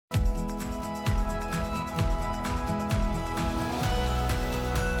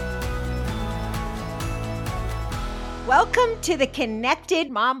Welcome to the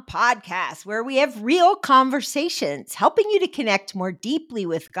Connected Mom Podcast, where we have real conversations, helping you to connect more deeply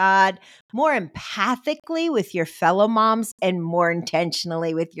with God, more empathically with your fellow moms, and more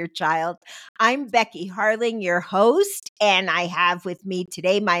intentionally with your child. I'm Becky Harling, your host, and I have with me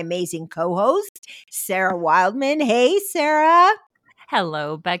today my amazing co-host, Sarah Wildman. Hey, Sarah.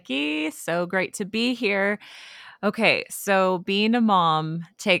 Hello, Becky. So great to be here. Okay, so being a mom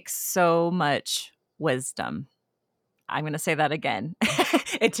takes so much wisdom. I'm going to say that again.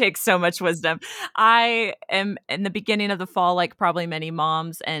 It takes so much wisdom. I am in the beginning of the fall, like probably many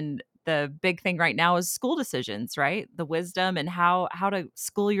moms, and the big thing right now is school decisions, right? The wisdom and how to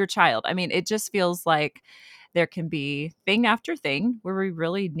school your child. I mean, it just feels like there can be thing after thing where we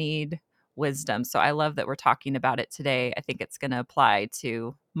really need wisdom. So I love that we're talking about it today. I think it's going to apply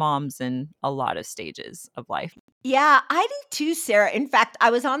to moms in a lot of stages of life. Yeah, I do too, Sarah. In fact, I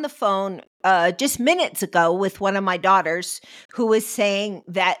was on the phone just minutes ago with one of my daughters who was saying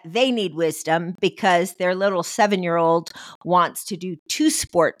that they need wisdom because their little 7-year-old wants to do 2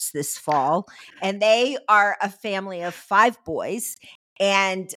 sports this fall. And they are a family of 5 boys.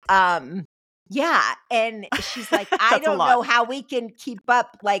 And yeah. And she's like, I That's a don't lot. know how we can keep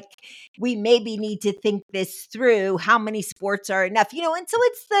up. Like, we maybe need to think this through. How many sports are enough? And so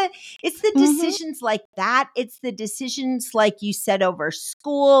it's the decisions like that. It's the decisions, like you said, over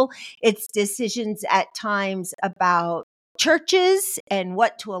school. It's decisions at times about churches and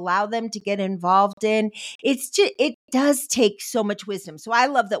what to allow them to get involved in. It does take so much wisdom. So I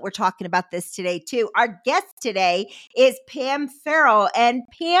love that we're talking about this today too. Our guest today is Pam Farrell, and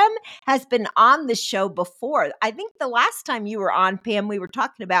Pam has been on the show before. I think the last time you were on, Pam, we were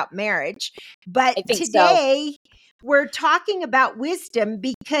talking about marriage, but I think today we're talking about wisdom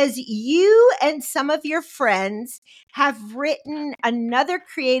because you and some of your friends have written another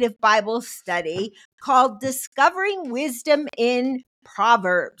creative Bible study called Discovering Wisdom in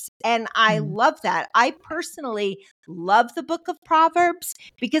Proverbs. And I love that. I personally love the book of Proverbs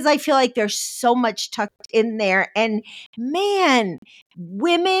because I feel like there's so much tucked in there. And man,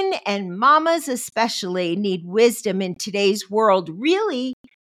 women and mamas especially need wisdom in today's world, really.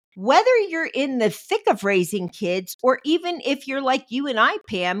 Whether you're in the thick of raising kids, or even if you're like you and I,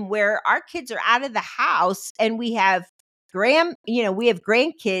 Pam, where our kids are out of the house and we have we have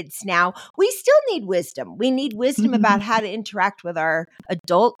grandkids now, we still need wisdom. We need wisdom about how to interact with our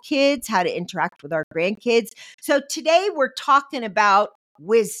adult kids, how to interact with our grandkids. So today we're talking about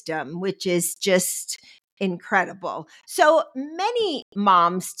wisdom, which is just incredible. So many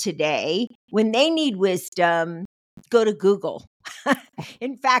moms today, when they need wisdom, go to Google.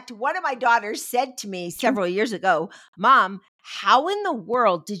 In fact, one of my daughters said to me several years ago, Mom, how in the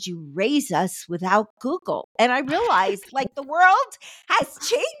world did you raise us without Google? And I realized, like, the world has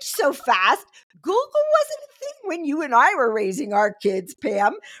changed so fast. Google wasn't a thing when you and I were raising our kids,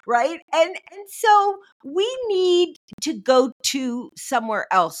 Pam, right? And so we need to go to somewhere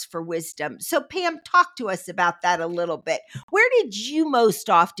else for wisdom. So Pam, talk to us about that a little bit. Where did you most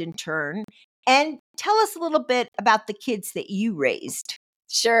often turn? And tell us a little bit about the kids that you raised.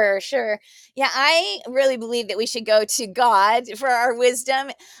 Sure. Yeah, I really believe that we should go to God for our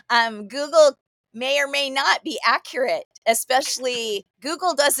wisdom. Google may or may not be accurate, especially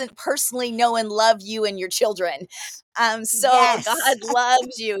Google doesn't personally know and love you and your children. So Yes. God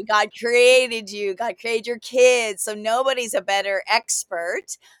loves you. God created you. God created your kids. So nobody's a better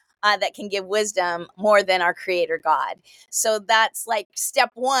expert that can give wisdom more than our creator God. So that's like step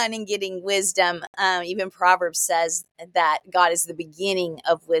one in getting wisdom. Even Proverbs says that God is the beginning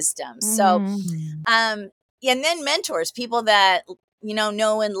of wisdom. So, and then mentors, people that,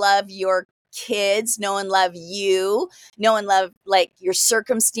 know and love your kids, know and love you, know and love like your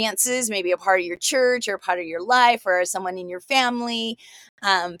circumstances, maybe a part of your church or a part of your life or someone in your family,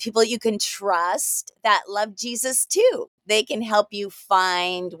 people you can trust that love Jesus too. They can help you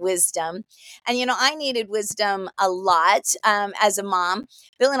find wisdom. And, I needed wisdom a lot as a mom.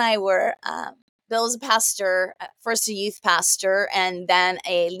 Bill and I were, Bill's a pastor, first a youth pastor, and then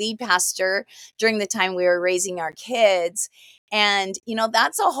a lead pastor during the time we were raising our kids. And,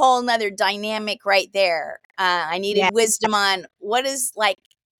 that's a whole nother dynamic right there. I needed wisdom on what is like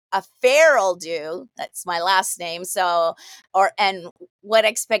a Farrell do. That's my last name. So, and what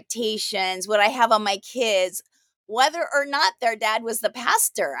expectations would I have on my kids, whether or not their dad was the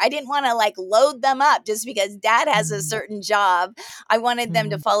pastor. I didn't want to like load them up just because dad has a certain job. I wanted them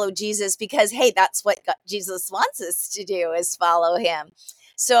to follow Jesus because, hey, that's what Jesus wants us to do, is follow him.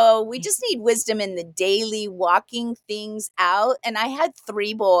 So we just need wisdom in the daily walking things out. And I had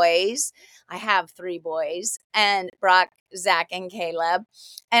 3 boys. I have 3 boys, and Brock, Zach, and Caleb.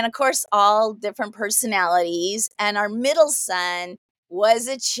 And of course, all different personalities. And our middle son was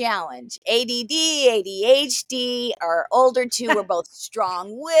a challenge. ADD, ADHD. Our older 2 were both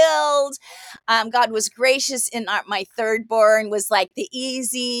strong-willed. God was gracious in my third born was like the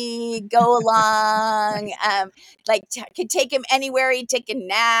easy go along. Could take him anywhere. He'd take a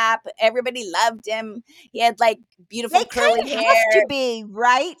nap. Everybody loved him. He had like beautiful They curly kind of hair. have to be,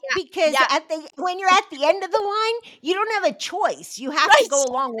 right? Because yeah. when you're at the end of the line, you don't have a choice. You have to go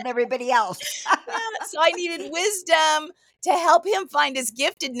along with everybody else. So I needed wisdom to help him find his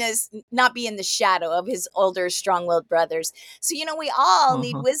giftedness, not be in the shadow of his older, strong-willed brothers. So, we all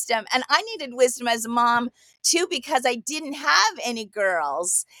need wisdom. And I needed wisdom as a mom, too, because I didn't have any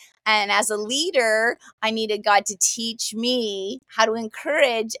girls. And as a leader, I needed God to teach me how to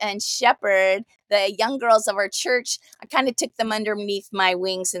encourage and shepherd the young girls of our church. I kind of took them underneath my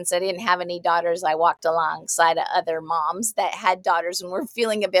wing since I didn't have any daughters. I walked alongside of other moms that had daughters and were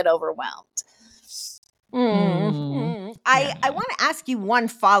feeling a bit overwhelmed. I want to ask you one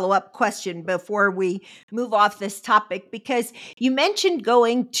follow-up question before we move off this topic, because you mentioned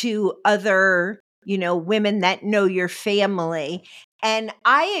going to other, women that know your family. And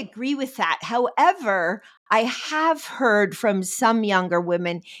I agree with that. However, I have heard from some younger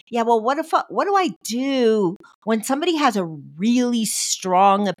women, well, what do I do when somebody has a really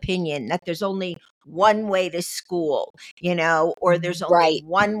strong opinion that there's only one way to school, or there's only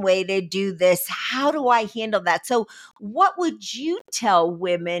one way to do this? How do I handle that? So what would you tell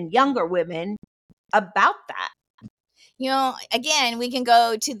women, younger women, about that? Again, we can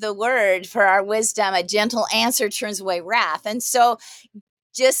go to the word for our wisdom. A gentle answer turns away wrath. And so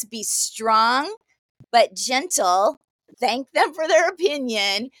just be strong, but gentle. Thank them for their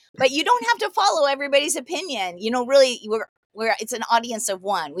opinion, but you don't have to follow everybody's opinion. Really, it's an audience of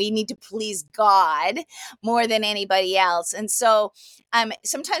one. We need to please God more than anybody else. And so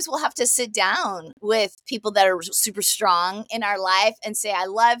sometimes we'll have to sit down with people that are super strong in our life and say, I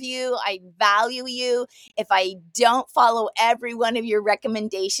love you. I value you. If I don't follow every one of your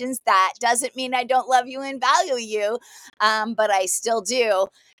recommendations, that doesn't mean I don't love you and value you, but I still do.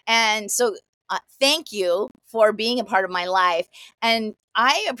 And so thank you for being a part of my life. And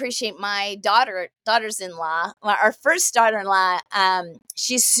I appreciate my daughters-in-law. Our first daughter-in-law,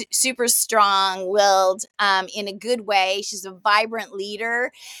 she's super strong-willed in a good way. She's a vibrant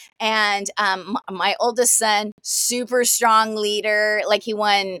leader. And my oldest son, super strong leader. Like he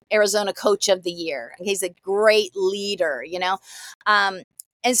won Arizona Coach of the Year. He's a great leader,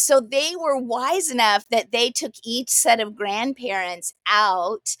 And so they were wise enough that they took each set of grandparents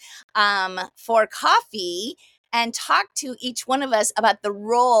out for coffee and talked to each one of us about the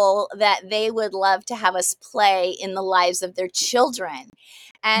role that they would love to have us play in the lives of their children.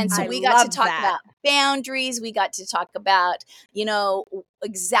 And so we got to talk about boundaries. We got to talk about,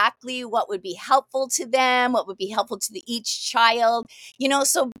 exactly what would be helpful to them, what would be helpful to each child.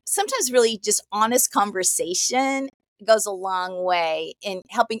 So sometimes really just honest conversation goes a long way in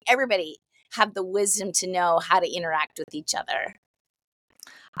helping everybody have the wisdom to know how to interact with each other.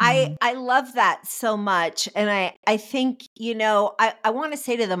 I love that so much. And I think, I want to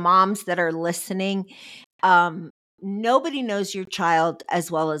say to the moms that are listening, nobody knows your child as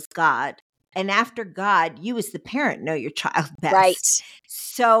well as God. And after God, you as the parent know your child best. Right.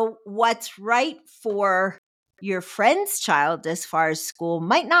 So what's right for your friend's child as far as school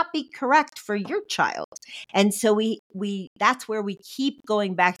might not be correct for your child. And so we that's where we keep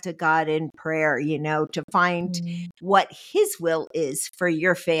going back to God in prayer, to find what his will is for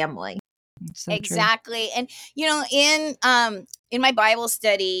your family. So exactly. True. And in my Bible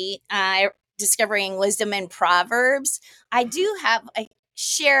study, Discovering Wisdom in Proverbs, I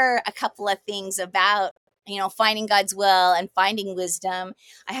share a couple of things about finding God's will and finding wisdom.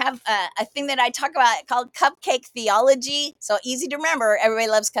 I have a thing that I talk about called cupcake theology. So easy to remember. Everybody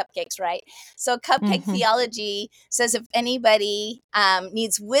loves cupcakes, right? So cupcake theology says if anybody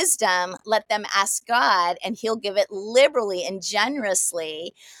needs wisdom, let them ask God and he'll give it liberally and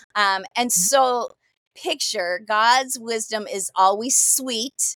generously. And so picture God's wisdom is always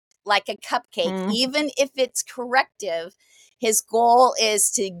sweet, like a cupcake, even if it's corrective. His goal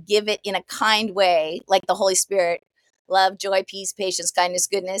is to give it in a kind way, like the Holy Spirit, love, joy, peace, patience, kindness,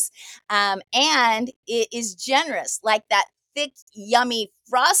 goodness. And it is generous, like that thick, yummy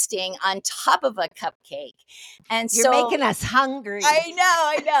frosting on top of a cupcake. And You're so making us hungry. I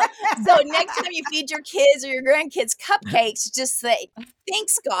know. So next time you feed your kids or your grandkids cupcakes, just say,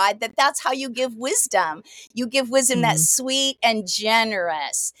 thanks God that that's how you give wisdom. You give wisdom that's sweet and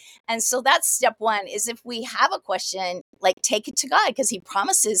generous. And so that's step one, is if we have a question, like take it to God, because he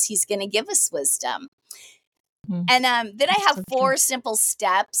promises he's going to give us wisdom. And then I have 4 simple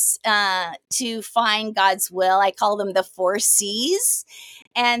steps to find God's will. I call them the 4 C's.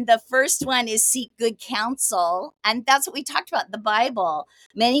 And the first one is seek good counsel. And that's what we talked about, the Bible.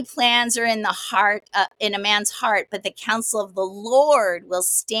 Many plans are in the heart, in a man's heart, but the counsel of the Lord will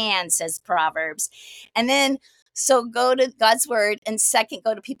stand, says Proverbs. And then, so go to God's word. And second,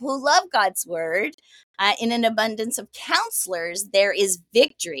 go to people who love God's word. In an abundance of counselors, there is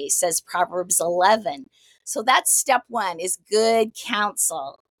victory, says Proverbs 11. So that's step 1, is good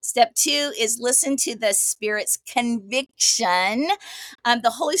counsel. Step 2 is listen to the Spirit's conviction. The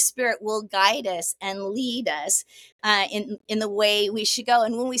Holy Spirit will guide us and lead us in the way we should go.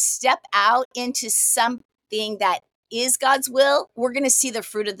 And when we step out into something that is God's will, we're going to see the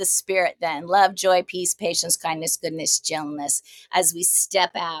fruit of the Spirit then. Love, joy, peace, patience, kindness, goodness, gentleness, as we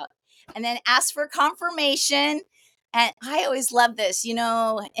step out. And then ask for confirmation. And I always love this, in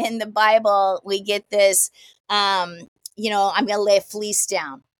the Bible, we get this, I'm going to lay a fleece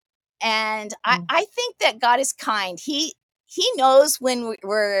down. And I think that God is kind. He knows when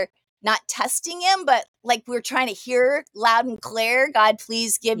we're not testing him, but like we're trying to hear loud and clear, God,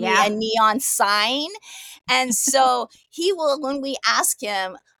 please give me a neon sign. And so he will, when we ask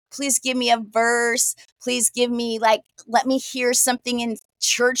him, please give me a verse, please give me let me hear something in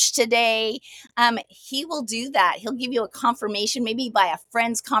church today. He will do that. He'll give you a confirmation, maybe by a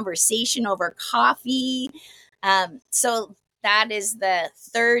friend's conversation over coffee. So that is the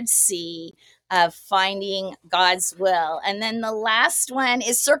third C of finding God's will. And then the last one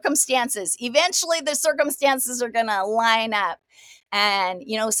is circumstances. Eventually the circumstances are going to line up. And,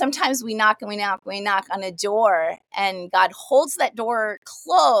 sometimes we knock on a door and God holds that door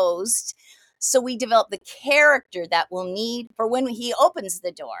closed. So we develop the character that we'll need for when he opens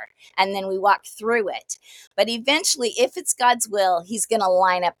the door, and then we walk through it. But eventually, if it's God's will, he's going to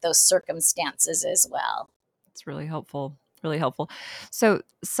line up those circumstances as well. It's really helpful. Really helpful. So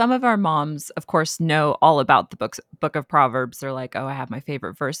some of our moms, of course, know all about the book of Proverbs. They're like, oh, I have my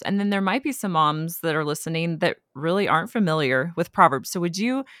favorite verse. And then there might be some moms that are listening that really aren't familiar with Proverbs. So would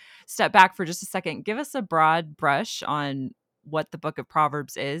you step back for just a second, give us a broad brush on what the book of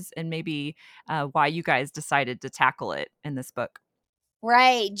Proverbs is, and maybe why you guys decided to tackle it in this book?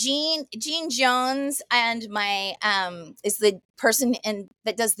 Right. Jean Jones and my is the person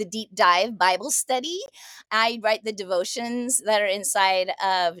that does the deep dive Bible study. I write the devotions that are inside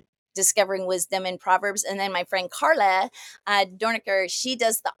of Discovering Wisdom in Proverbs. And then my friend Carla Dornicker, she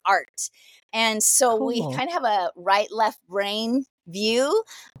does the art. And so we kind of have a right left brain view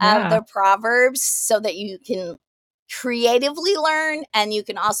of the Proverbs, so that you can creatively learn, and you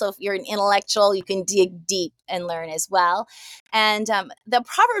can also, if you're an intellectual, you can dig deep and learn as well. And the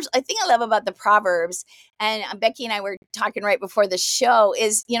Proverbs, I think I love about the Proverbs, and Becky and I were talking right before the show,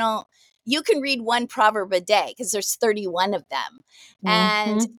 is you can read one proverb a day because there's 31 of them.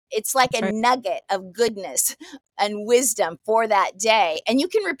 And it's like a nugget of goodness and wisdom for that day. And you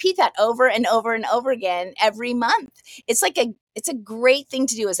can repeat that over and over and over again every month. It's a great thing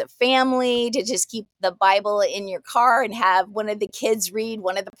to do as a family, to just keep the Bible in your car and have one of the kids read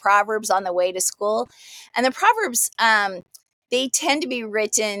one of the Proverbs on the way to school. And the Proverbs, they tend to be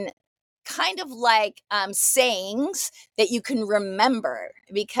written kind of like sayings that you can remember,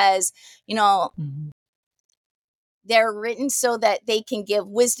 because they're written so that they can give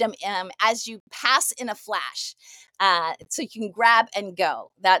wisdom as you pass in a flash, so you can grab and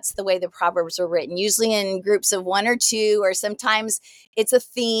go. That's the way the Proverbs are written, usually in groups of 1 or 2, or sometimes it's a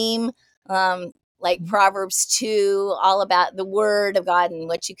theme, like Proverbs 2, all about the Word of God and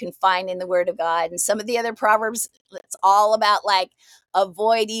what you can find in the Word of God. And some of the other Proverbs, it's all about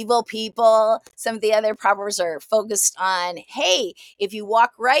avoid evil people. Some of the other Proverbs are focused on, hey, if you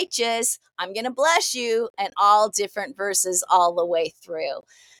walk righteous, I'm going to bless you, and all different verses all the way through.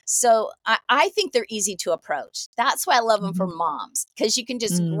 So I think they're easy to approach. That's why I love them for moms, because you can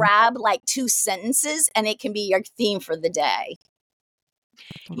just grab 2 sentences and it can be your theme for the day.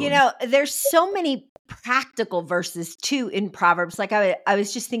 There's so many practical verses too in Proverbs. Like I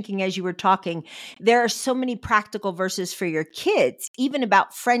was just thinking as you were talking, there are so many practical verses for your kids, even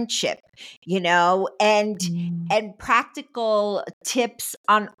about friendship, and practical tips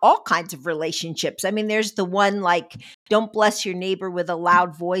on all kinds of relationships. I mean, there's the one like, don't bless your neighbor with a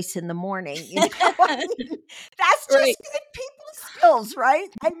loud voice in the morning. That's That's just Right. good people skills, right?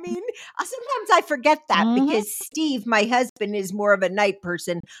 I mean, sometimes I forget that Mhm. because Steve, my husband, is more of a night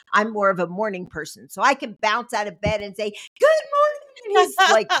person. I'm more of a morning person. So I can bounce out of bed and say, good morning. And he's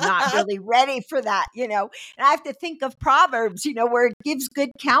like not really ready for that, And I have to think of Proverbs, where it gives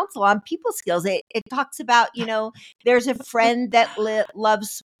good counsel on people skills. It talks about, there's a friend that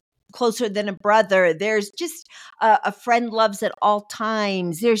loves closer than a brother. There's just a friend loves at all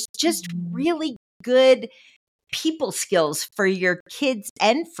times. There's just really good people skills for your kids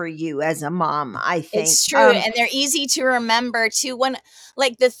and for you as a mom, I think. It's true. And they're easy to remember too. When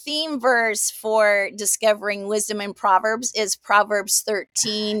like the theme verse for discovering wisdom in Proverbs is Proverbs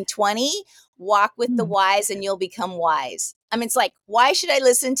 13:20. Walk with the wise and you'll become wise. I mean, it's like, why should I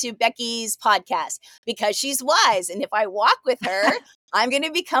listen to Becky's podcast? Because she's wise. And if I walk with her, I'm going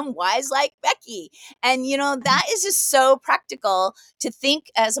to become wise like Becky. And, that is just so practical to think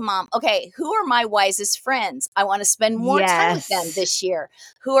as a mom. Okay, who are my wisest friends? I want to spend more time with them Yes. this year.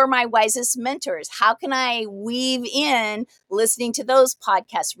 Who are my wisest mentors? How can I weave in listening to those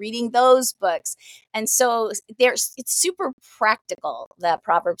podcasts, reading those books? And so it's super practical. The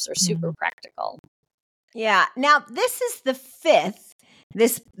Proverbs are super practical. Yeah. Now, this is the fifth,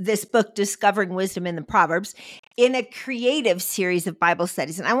 this book, Discovering Wisdom in the Proverbs, in a creative series of Bible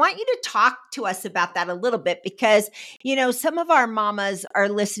studies. And I want you to talk to us about that a little bit because, some of our mamas are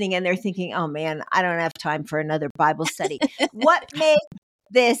listening and they're thinking, oh man, I don't have time for another Bible study. What makes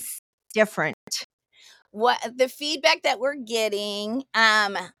this different? What the feedback that we're getting,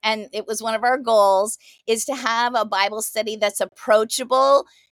 and it was one of our goals, is to have a Bible study that's approachable,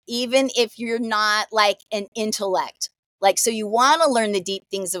 even if you're not like an intellect. Like, so you want to learn the deep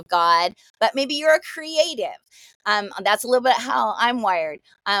things of God, but maybe you're a creative. That's a little bit how I'm wired.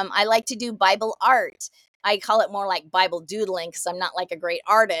 I like to do Bible art. I call it more like Bible doodling because I'm not like a great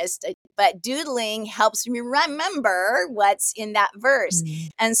artist, but doodling helps me remember what's in that verse.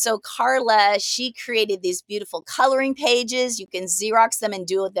 And so Carla, she created these beautiful coloring pages. You can Xerox them and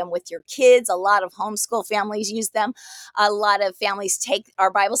do them with your kids. A lot of homeschool families use them. A lot of families take our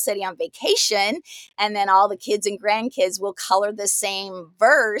Bible study on vacation, and then all the kids and grandkids will color the same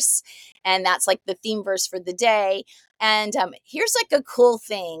verse. And that's like the theme verse for the day. And here's like a cool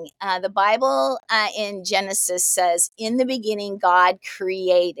thing. The Bible in Genesis says, in the beginning, God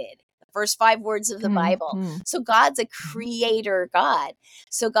created. The first 5 words of the Bible. So God's a creator God.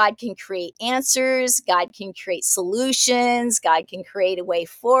 So God can create answers. God can create solutions. God can create a way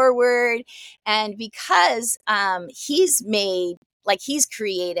forward. And because he's made, like he's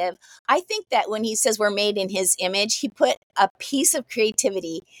creative, I think that when he says we're made in his image, he put a piece of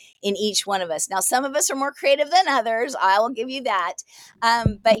creativity in each one of us. Now, some of us are more creative than others. I will give you that.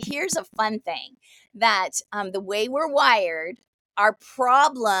 But here's a fun thing that the way we're wired, our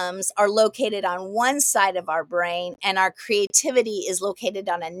problems are located on one side of our brain and our creativity is located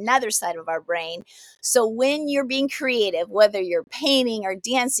on another side of our brain. So when you're being creative, whether you're painting or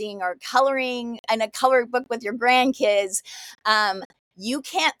dancing or coloring in a color book with your grandkids, you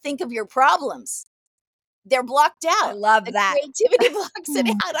can't think of your problems. They're blocked out. I love the that. creativity blocks it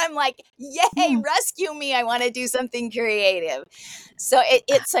out. I'm like, yay, rescue me. I want to do something creative. So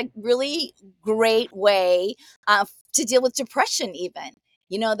it's a really great way to deal with depression even.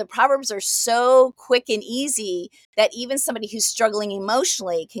 The Proverbs are so quick and easy that even somebody who's struggling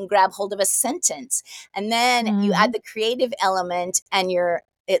emotionally can grab hold of a sentence. And then you add the creative element and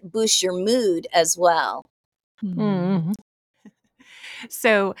it boosts your mood as well.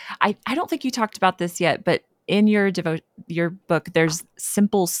 So I don't think you talked about this yet, but in your book, there's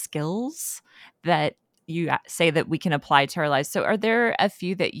simple skills that you say that we can apply to our lives. So are there a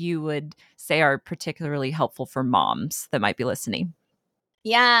few that you would say are particularly helpful for moms that might be listening?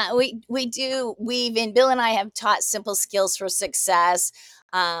 Yeah, we do. Bill and I have taught simple skills for success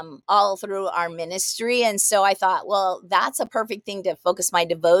all through our ministry. And so I thought, well, that's a perfect thing to focus my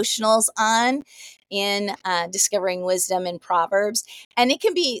devotionals on in discovering wisdom in Proverbs. And it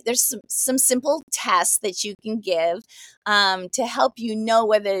can be, there's some simple tests that you can give to help you know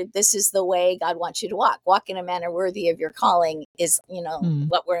whether this is the way God wants you to walk. Walk in a manner worthy of your calling is,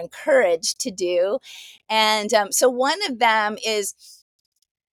 what we're encouraged to do. And so one of them is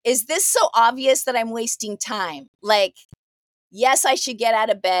this so obvious that I'm wasting time? Like, yes, I should get out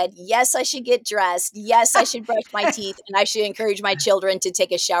of bed. Yes, I should get dressed. Yes, I should brush my teeth. And I should encourage my children to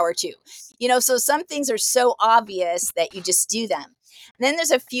take a shower too. So some things are so obvious that you just do them. And then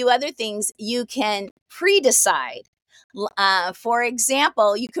there's a few other things you can pre-decide. For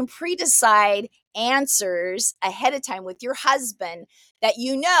example, you can pre-decide answers ahead of time with your husband that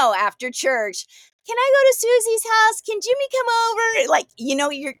after church. Can I go to Susie's house? Can Jimmy come over? Like,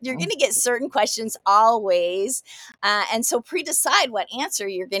 you're going to get certain questions always. And so pre-decide what answer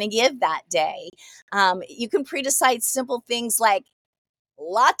you're going to give that day. You can pre-decide simple things like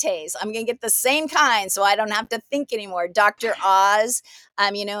lattes. I'm going to get the same kind so I don't have to think anymore. Dr. Oz,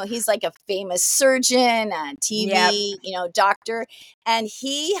 he's like a famous surgeon, TV, doctor, and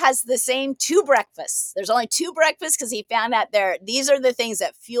he has the same 2 breakfasts. There's only 2 breakfasts because he found out these are the things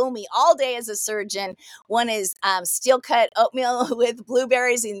that fuel me all day as a surgeon. One is steel cut oatmeal with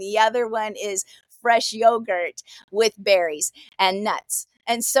blueberries, and the other one is fresh yogurt with berries and nuts.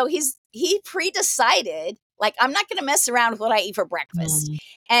 And so he pre-decided, like, I'm not going to mess around with what I eat for breakfast.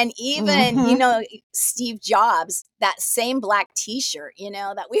 And even, Steve Jobs, that same black t-shirt,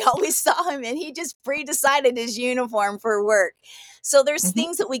 that we always saw him in, he just pre-decided his uniform for work. So there's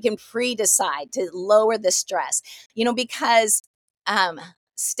things that we can pre-decide to lower the stress, because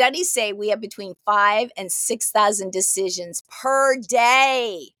studies say we have between 5,000 and 6,000 decisions per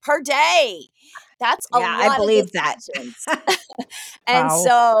day. That's a lot. I believe that. And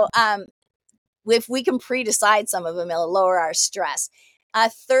so if we can pre-decide some of them, it'll lower our stress. A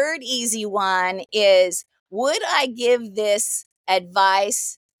third easy one is, would I give this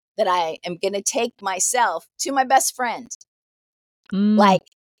advice that I am going to take myself to my best friend? Like,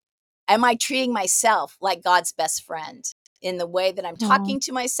 am I treating myself like God's best friend in the way that I'm talking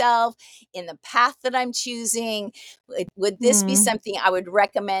to myself, in the path that I'm choosing? Would this be something I would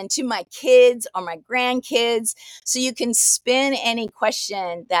recommend to my kids or my grandkids? So you can spin any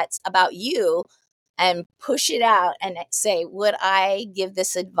question that's about you and push it out and say, would I give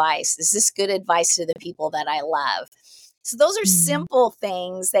this advice? Is this good advice to the people that I love? So those are simple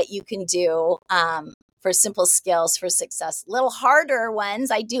things that you can do for simple skills for success. Little harder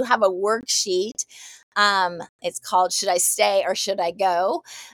ones, I do have a worksheet. It's called Should I Stay or Should I Go?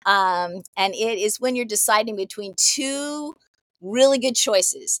 And it is when you're deciding between 2 really good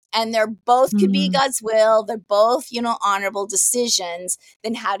choices, and they're both could be God's will. They're both, honorable decisions.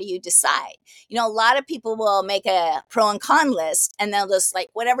 Then how do you decide? A lot of people will make a pro and con list, and they'll just like,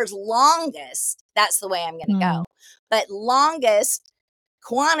 whatever's longest, that's the way I'm going to go. But longest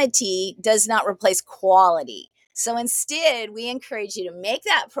quantity does not replace quality. So instead, we encourage you to make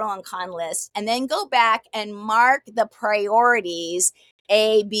that pro and con list and then go back and mark the priorities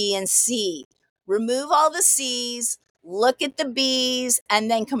A, B, and C. Remove all the C's, look at the B's, and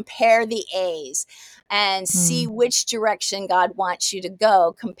then compare the A's and see which direction God wants you to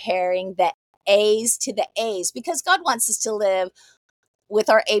go, comparing the A's to the A's, because God wants us to live with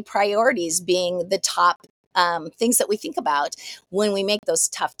our A priorities being the top things that we think about when we make those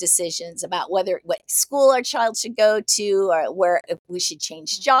tough decisions about what school our child should go to, or where if we should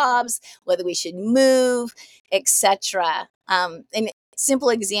change jobs, whether we should move, etc. And a simple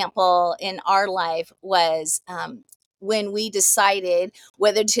example in our life was when we decided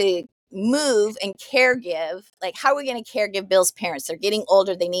whether to move and caregive, like, how are we going to caregive Bill's parents? They're getting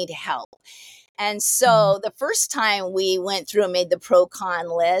older, they need help. And so the first time we went through and made the pro-con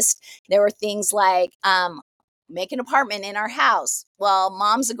list, there were things like make an apartment in our house. Well,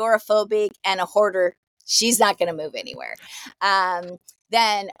 mom's agoraphobic and a hoarder. She's not going to move anywhere.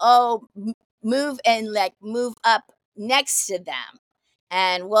 Then, move up next to them.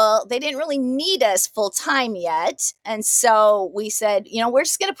 And well, they didn't really need us full time yet. And so we said, we're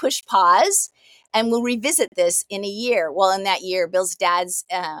just going to push pause. And we'll revisit this in a year. Well, in that year, Bill's dad's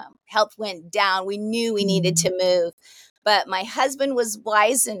health went down. We knew we needed to move. But my husband was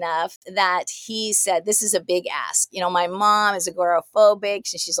wise enough that he said, this is a big ask. My mom is agoraphobic.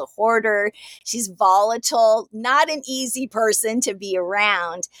 She's a hoarder. She's volatile, not an easy person to be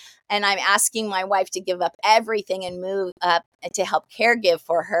around. And I'm asking my wife to give up everything and move up to help caregive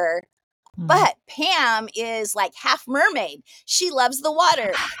for her. But Pam is like half mermaid. She loves the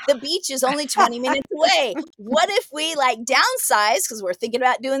water. The beach is only 20 minutes away. What if we downsize, because we're thinking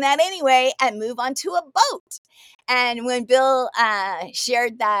about doing that anyway, and move onto a boat? And when Bill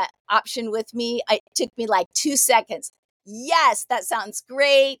shared that option with me, it took me 2 seconds. Yes, that sounds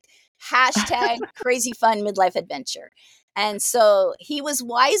great. Hashtag crazy fun midlife adventure. And so he was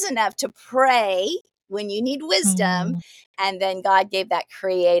wise enough to pray when you need wisdom. And then God gave that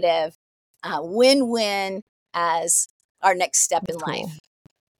creative win-win as our next step in life.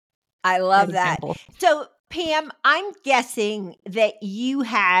 I love that. So, Pam, I'm guessing that you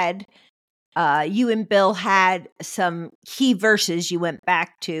had you and Bill had some key verses you went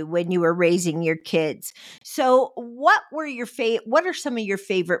back to when you were raising your kids. So, what are some of your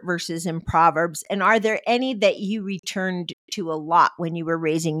favorite verses in Proverbs, and are there any that you returned to a lot when you were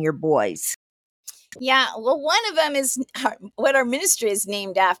raising your boys? Yeah, well, one of them is what our ministry is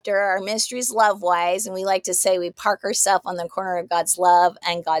named after. Our ministry is Love Wise, and we like to say we park ourselves on the corner of God's love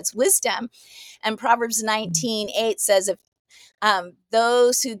and God's wisdom. And Proverbs 19:8 says, "If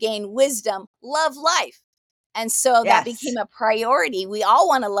those who gain wisdom love life." And so that Yes. became a priority. We all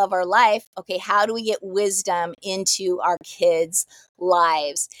want to love our life. Okay, how do we get wisdom into our kids'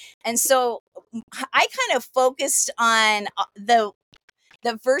 lives? And so I kind of focused on the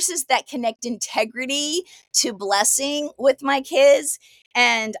verses that connect integrity to blessing with my kids.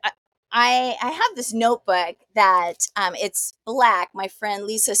 And I have this notebook that it's black. My friend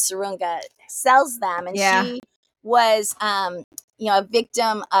Lisa Sarunga sells them, and Yeah. she was a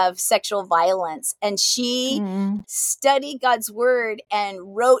victim of sexual violence, and she Mm. studied God's word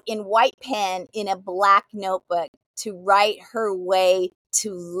and wrote in white pen in a black notebook to write her way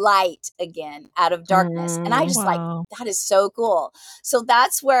to light again out of darkness. And I just like, Wow. that is so cool. So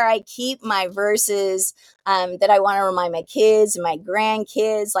that's where I keep my verses that I want to remind my kids and my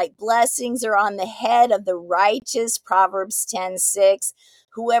grandkids. Like, blessings are on the head of the righteous, Proverbs 10:6.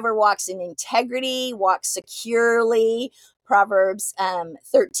 Whoever walks in integrity walks securely, Proverbs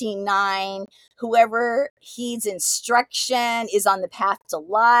 13:9. Whoever heeds instruction is on the path to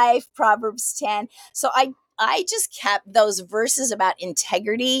life, Proverbs 10. So I just kept those verses about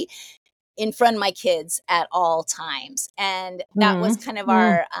integrity in front of my kids at all times. And that was Mm. kind of Mm.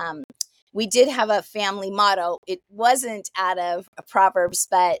 our we did have a family motto. It wasn't out of Proverbs,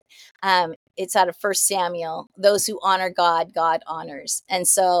 but it's out of First Samuel. Those who honor God, God honors. And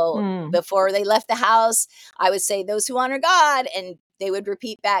so Mm. before they left the house, I would say, those who honor God, and they would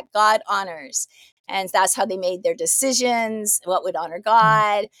repeat back, God honors. And that's how they made their decisions, what would honor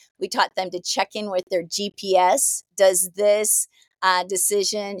God. We taught them to check in with their GPS. Does this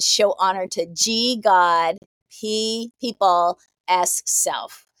decision show honor to G, God, P, people, S,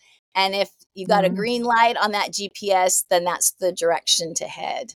 self? And if you got a Mm. green light on that GPS, then that's the direction to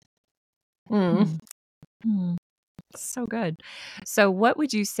head. Mm. Mm. So good. So, what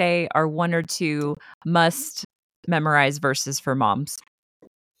would you say are one or two must memorize verses for moms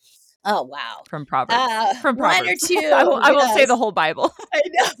Oh, wow. from Proverbs? From One or Proverbs. two, I won't say the yes. whole Bible. I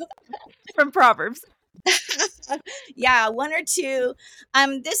know. From Proverbs. Yeah, one or two.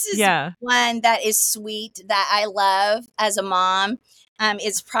 This is Yeah. one that is sweet that I love as a mom.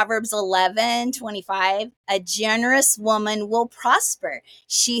 It's Proverbs 11:25. A generous woman will prosper.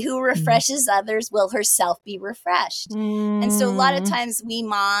 She who refreshes others will herself be refreshed. And so a lot of Mm. times we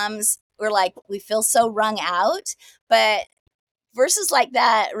moms, we feel so wrung out, but verses like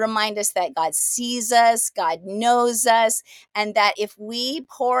that remind us that God sees us, God knows us, and that if we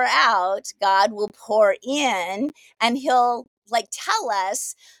pour out, God will pour in, and he'll tell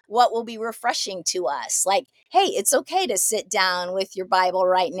us what will be refreshing to us. Like, hey, it's okay to sit down with your Bible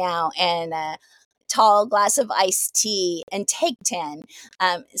right now and a tall glass of iced tea and take 10.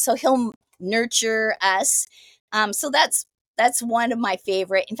 So he'll nurture us. So that's one of my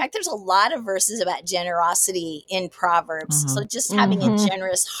favorite. In fact, there's a lot of verses about generosity in Proverbs. So just having a Mhm.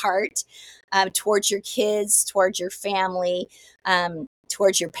 generous heart towards your kids, towards your family,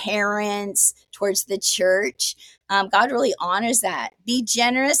 towards your parents, towards the church. God really honors that. Be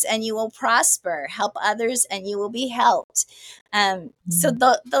generous and you will prosper. Help others and you will be helped. So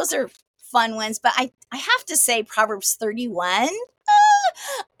those are fun ones. But I have to say Proverbs 31.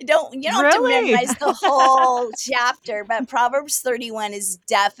 You don't have to Really? memorize the whole chapter, but Proverbs 31 is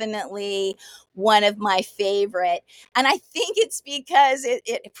definitely one of my favorite. And I think it's because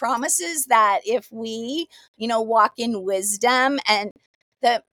it promises that if we, walk in wisdom, and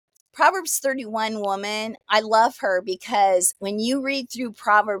the Proverbs 31 woman, I love her because when you read through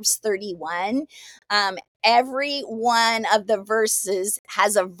Proverbs 31, every one of the verses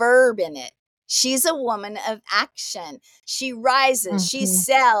has a verb in it. She's a woman of action. She rises, she Mhm.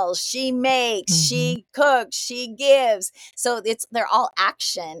 sells, she makes, she cooks, she gives. So they're all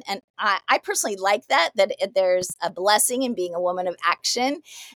action. And I personally like that there's a blessing in being a woman of action.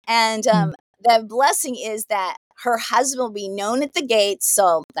 And the blessing is that her husband will be known at the gates,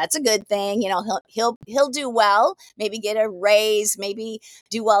 so that's a good thing. He'll do well, maybe get a raise, maybe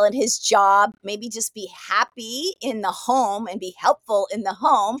do well in his job, maybe just be happy in the home and be helpful in the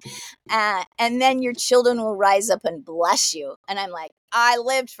home. And then your children will rise up and bless you. And I'm like, I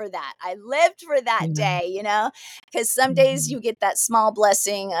lived for that. I lived for that day, because some days you get that small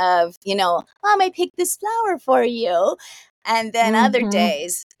blessing of, Mom, I picked this flower for you. And then other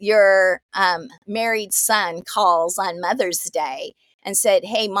days, your married son calls on Mother's Day and said,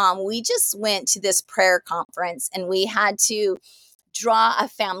 "Hey, Mom, we just went to this prayer conference and we had to draw a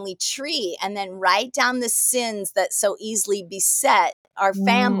family tree and then write down the sins that so easily beset our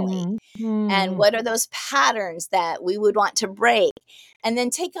family. And what are those patterns that we would want to break? And then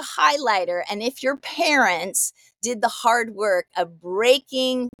take a highlighter. And if your parents did the hard work of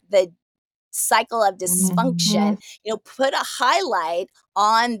breaking the cycle of dysfunction, put a highlight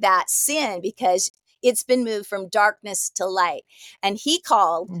on that sin because it's been moved from darkness to light." And he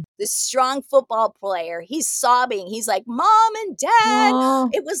called this strong football player. He's sobbing. He's like, "Mom and Dad,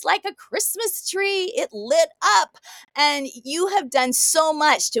 it was like a Christmas tree. It lit up. And you have done so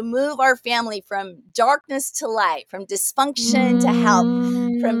much to move our family from darkness to light, from dysfunction to health,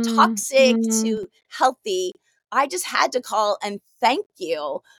 from toxic to healthy. I just had to call and thank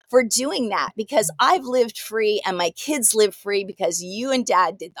you for doing that because I've lived free and my kids live free because you and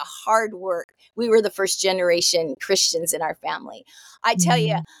Dad did the hard work. We were the first generation Christians in our family." I tell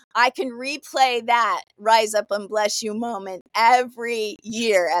you, I can replay that Rise Up and Bless You moment every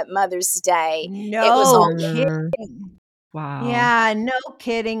year at Mother's Day. It was all kidding. Wow. Yeah, no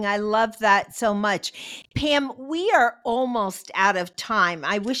kidding. I love that so much. Pam, we are almost out of time.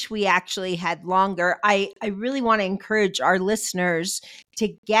 I wish we actually had longer. I really want to encourage our listeners to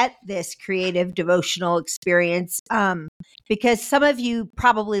get this creative devotional experience because some of you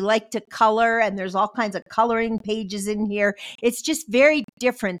probably like to color and there's all kinds of coloring pages in here. It's just very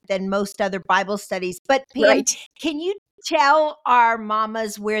different than most other Bible studies. But Pam, can you tell our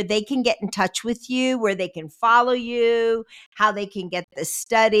mamas where they can get in touch with you, where they can follow you, how they can get the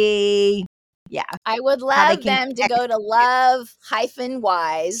study? Yeah. I would love them to go to Love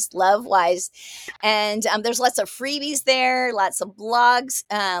Wise. And there's lots of freebies there, lots of blogs,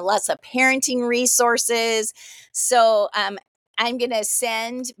 lots of parenting resources. So I'm going to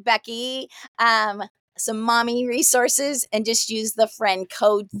send Becky some mommy resources and just use the friend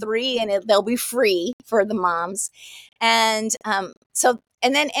code 3 and they'll be free for the moms. And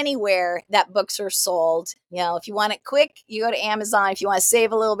and then anywhere that books are sold, if you want it quick, you go to Amazon. If you want to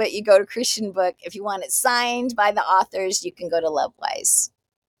save a little bit, you go to Christian Book. If you want it signed by the authors, you can go to Lovewise.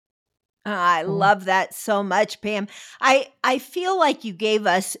 I love that so much, Pam. I feel like you gave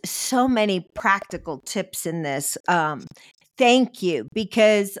us so many practical tips in this. Thank you,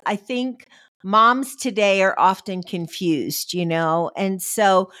 because I think moms today are often confused, and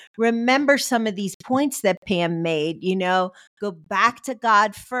so remember some of these points that Pam made, go back to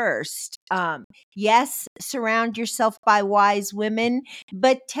God first. Yes, surround yourself by wise women,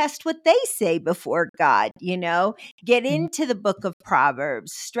 but test what they say before God, get into the book of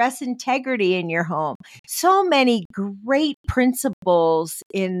Proverbs, stress integrity in your home. So many great principles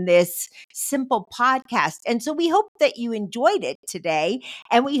in this simple podcast. And so we hope that you enjoyed it today.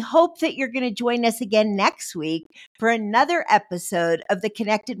 And we hope that you're going to join us again next week for another episode of the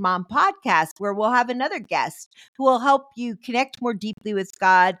Connected Mom podcast, where we'll have another guest who will help you connect more deeply with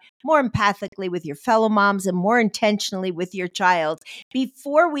God, more empathically with your fellow moms, and more intentionally with your child.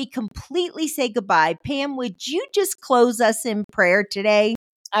 Before we completely say goodbye, Pam, would you just close us in prayer today?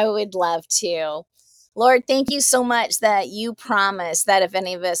 I would love to. Lord, thank you so much that you promise that if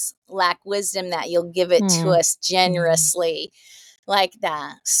any of us lack wisdom, that you'll give it to us generously, like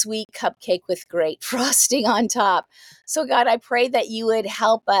that sweet cupcake with great frosting on top. So God, I pray that you would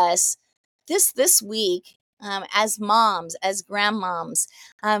help us this week as moms, as grandmoms,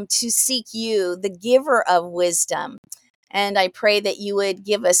 to seek you, the giver of wisdom. And I pray that you would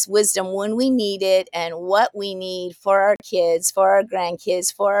give us wisdom when we need it and what we need for our kids, for our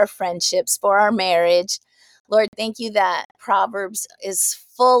grandkids, for our friendships, for our marriage. Lord, thank you that Proverbs is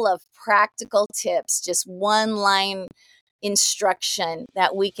full of practical tips, just one line instruction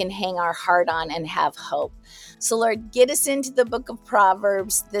that we can hang our heart on and have hope. So Lord, get us into the book of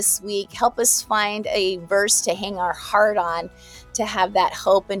Proverbs this week. Help us find a verse to hang our heart on, to have that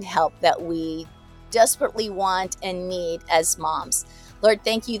hope and help that we desperately want and need as moms. Lord,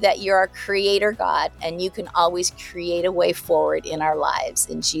 thank you that you're our creator God and you can always create a way forward in our lives.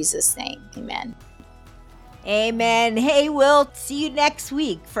 In Jesus' name, amen. Amen. Hey, we'll see you next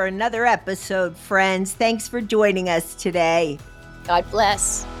week for another episode, friends. Thanks for joining us today. God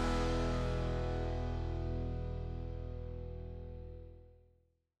bless.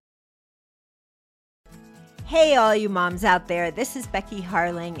 Hey, all you moms out there, this is Becky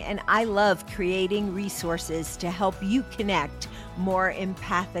Harling, and I love creating resources to help you connect more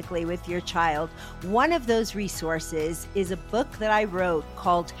empathically with your child. One of those resources is a book that I wrote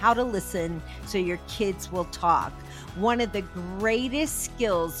called How to Listen So Your Kids Will Talk. One of the greatest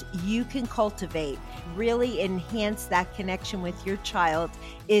skills you can cultivate, really enhance that connection with your child,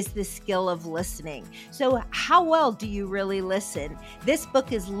 is the skill of listening. So how well do you really listen? This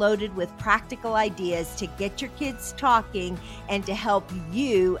book is loaded with practical ideas to get your kids talking and to help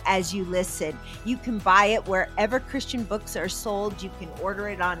you as you listen. You can buy it wherever Christian books are sold. You can order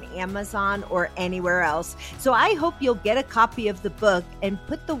it on Amazon or anywhere else. So I hope you'll get a copy of the book and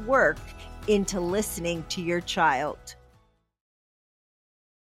put the work into listening to your child.